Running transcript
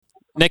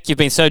Nick, you've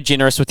been so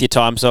generous with your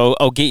time, so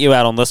I'll get you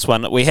out on this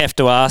one. We have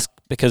to ask,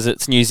 because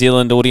it's New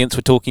Zealand audience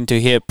we're talking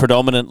to here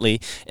predominantly,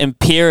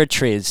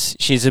 Imperatriz.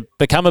 She's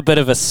become a bit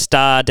of a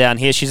star down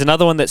here. She's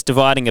another one that's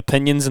dividing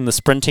opinions in the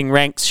sprinting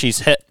ranks.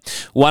 She's hit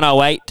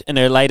 108 in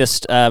her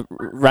latest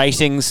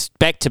ratings,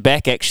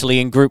 back-to-back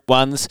actually in Group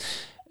 1s.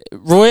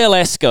 Royal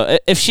Ascot,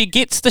 if she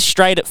gets the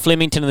straight at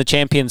Flemington in the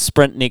Champions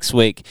Sprint next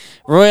week,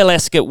 Royal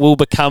Ascot will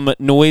become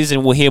noise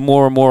and we'll hear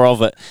more and more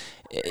of it.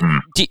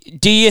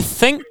 Do you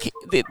think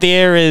that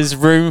there is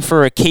room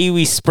for a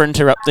Kiwi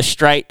sprinter up the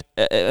straight,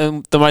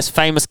 the most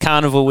famous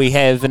carnival we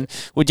have, and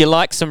would you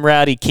like some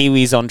rowdy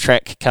Kiwis on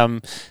track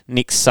come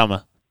next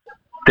summer?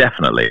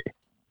 Definitely.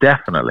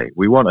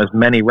 We want as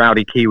many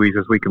rowdy Kiwis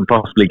as we can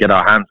possibly get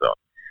our hands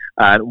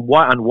on.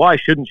 Why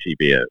shouldn't she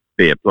be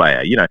a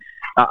player? You know,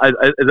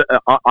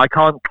 I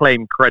can't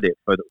claim credit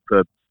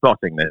for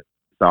spotting this.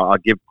 So I'll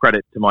give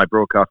credit to my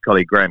broadcast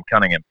colleague Graham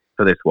Cunningham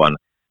for this one.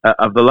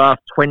 Of the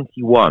last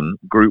 21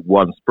 Group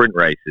 1 sprint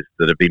races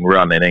that have been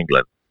run in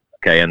England,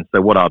 okay, and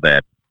so what are there?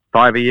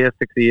 5 a year,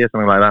 6 a year,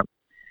 something like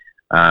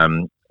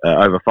that?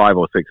 Over 5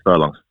 or 6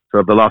 furlongs. So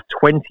of the last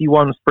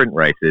 21 sprint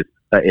races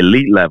at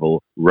elite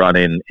level run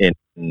in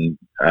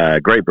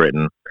Great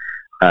Britain,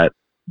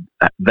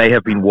 they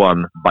have been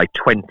won by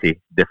 20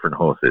 different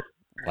horses.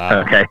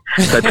 Wow. Okay,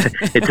 so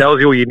it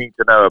tells you all you need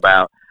to know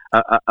about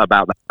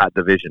that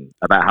division,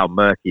 about how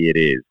murky it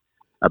is.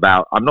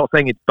 I'm not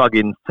saying it's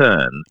Buggin's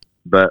turn,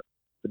 but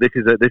this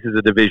is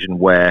a division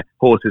where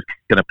horses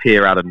can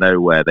appear out of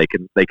nowhere. They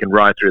can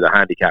ride through the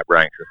handicap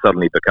ranks and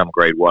suddenly become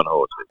Grade 1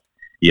 horses.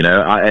 You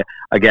know, I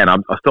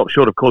stopped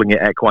short of calling it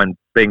equine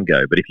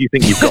bingo. But if you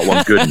think you've got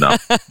one good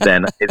enough,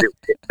 then is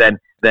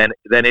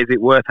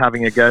it worth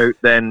having a go?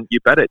 Then you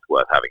bet it's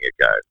worth having a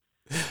go.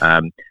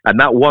 And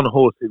that one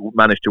horse who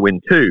managed to win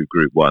 2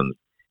 Group 1s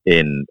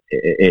in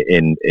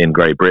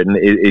Great Britain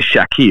is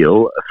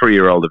Shaquille, a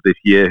 3-year-old of this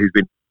year who's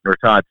been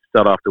retired to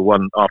start after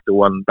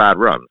one bad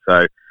run.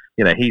 So,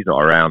 you know, he's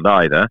not around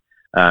either.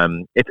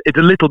 It's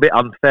a little bit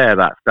unfair,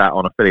 that stat,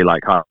 on a filly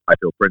like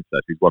Highfield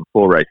Princess, who's won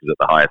 4 races at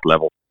the highest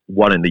level,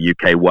 1 in the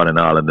UK, 1 in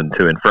Ireland and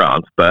 2 in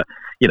France. But,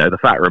 you know, the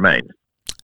fact remains.